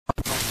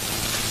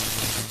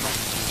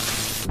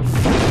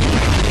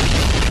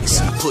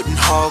Putting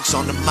hogs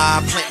on the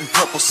mob, planting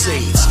purple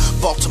seeds.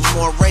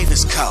 Baltimore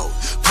Ravens code,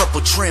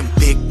 purple trim,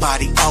 big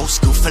body, old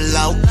school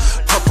flow.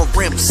 Purple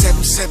rim,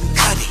 7-7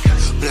 cutty,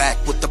 black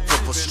with the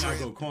purple stripe.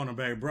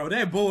 Cornerback, bro.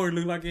 That board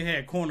looked like it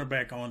had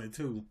cornerback on it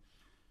too.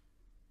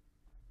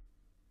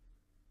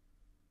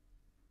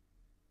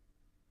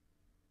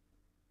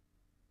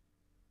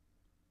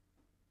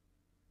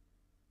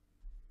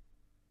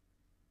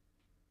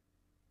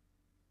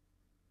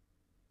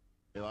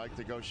 They like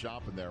to go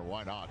shopping there.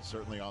 Why not?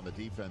 Certainly on the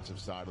defensive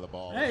side of the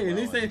ball. Hey, at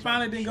least they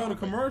finally didn't go to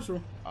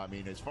commercial. I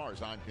mean, as far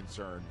as I'm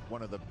concerned,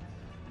 one of the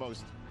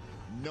most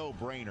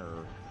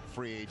no-brainer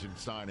free agent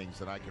signings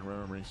that I can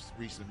remember in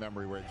recent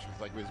memory, where it's just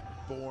like was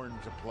born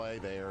to play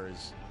there,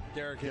 is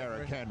Derrick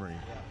Henry.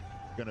 Yeah.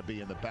 Going to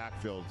be in the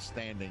backfield,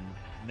 standing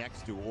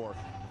next to or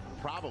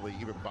probably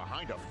even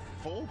behind a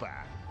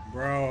fullback.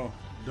 Bro,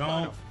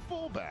 don't.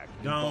 Fullback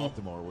in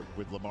Baltimore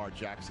with Lamar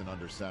Jackson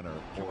under center.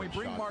 Can we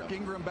bring Mark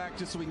Ingram back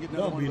just so we can get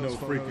another one of those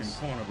photos? Don't be no freaking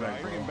cornerback.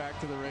 Right. Bring him back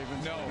to the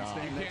Ravens. No,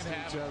 stand next to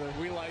each other.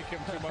 We like him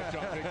too much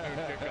on Big Noon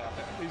Kickoff.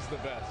 He's the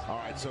best. All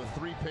right, so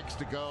 3 picks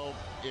to go.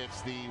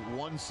 It's the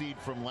 1 seed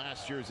from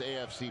last year's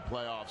AFC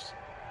playoffs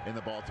in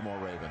the Baltimore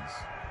Ravens.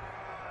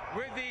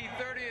 With the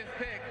 30th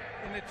pick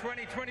in the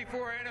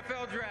 2024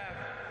 NFL Draft,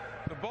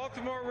 the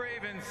Baltimore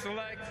Ravens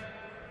select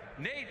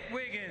Nate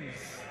Wiggins,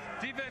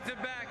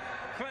 defensive back,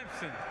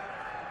 Clemson.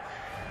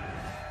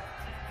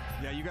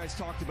 Yeah, you guys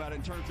talked about it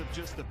in terms of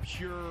just the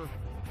pure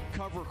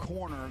cover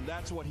corner.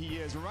 That's what he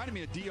is. Reminded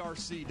me of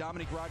DRC,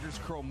 Dominique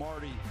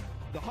Rodgers-Cromartie.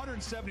 The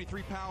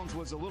 173 pounds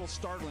was a little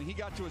startling. He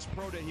got to his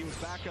pro day, he was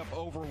back up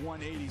over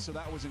 180, so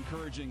that was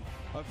encouraging.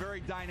 A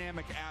very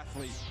dynamic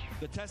athlete.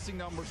 The testing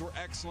numbers were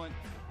excellent.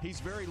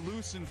 He's very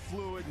loose and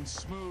fluid and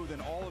smooth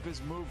in all of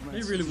his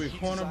movements. He really good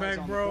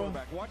cornerback, bro.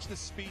 Watch the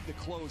speed to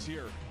close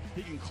here.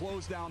 He can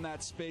close down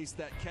that space,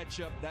 that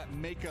catch-up, that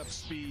make-up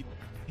speed.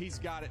 He's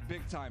got it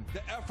big time.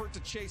 The effort to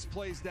chase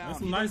plays down. That's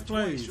some nice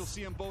plays. You'll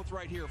see them both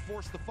right here.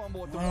 Force the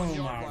fumble at the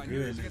 1-yard line.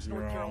 Here against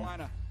North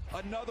Carolina.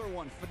 Another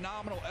one.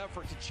 Phenomenal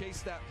effort to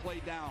chase that play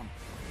down.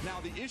 Now,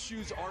 the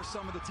issues are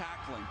some of the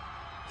tackling.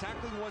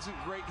 Tackling wasn't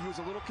great. He was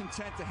a little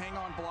content to hang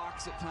on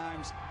blocks at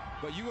times.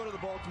 But you go to the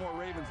Baltimore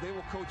Ravens, they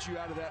will coach you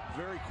out of that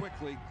very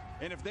quickly.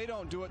 And if they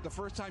don't do it, the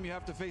first time you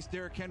have to face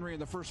Derrick Henry in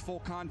the first full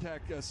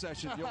contact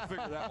session, you'll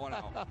figure that one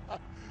out.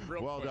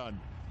 Well done.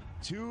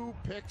 2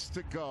 picks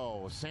to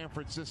go. San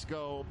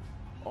Francisco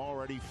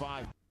already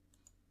 5.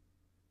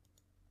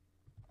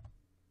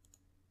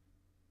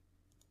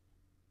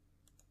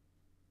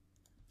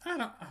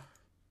 I'm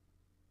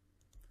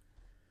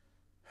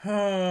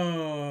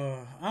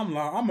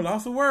a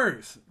loss of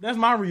words. That's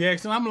my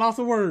reaction. I'm a loss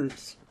of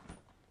words.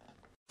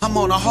 I'm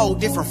on a whole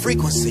different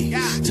frequency.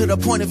 To the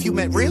point if you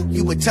meant real,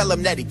 you would tell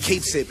him that he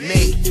keeps it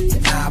me. The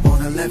knob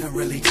on 11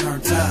 really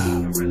turned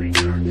up.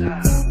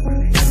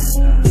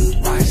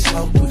 Ride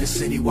slow through the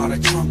city while the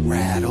trunk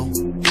rattle.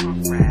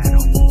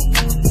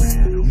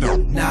 No.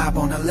 Knob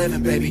on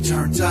 11, baby,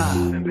 turned up.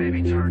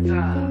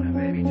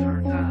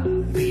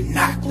 Be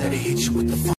knocked, let it hit you with the phone.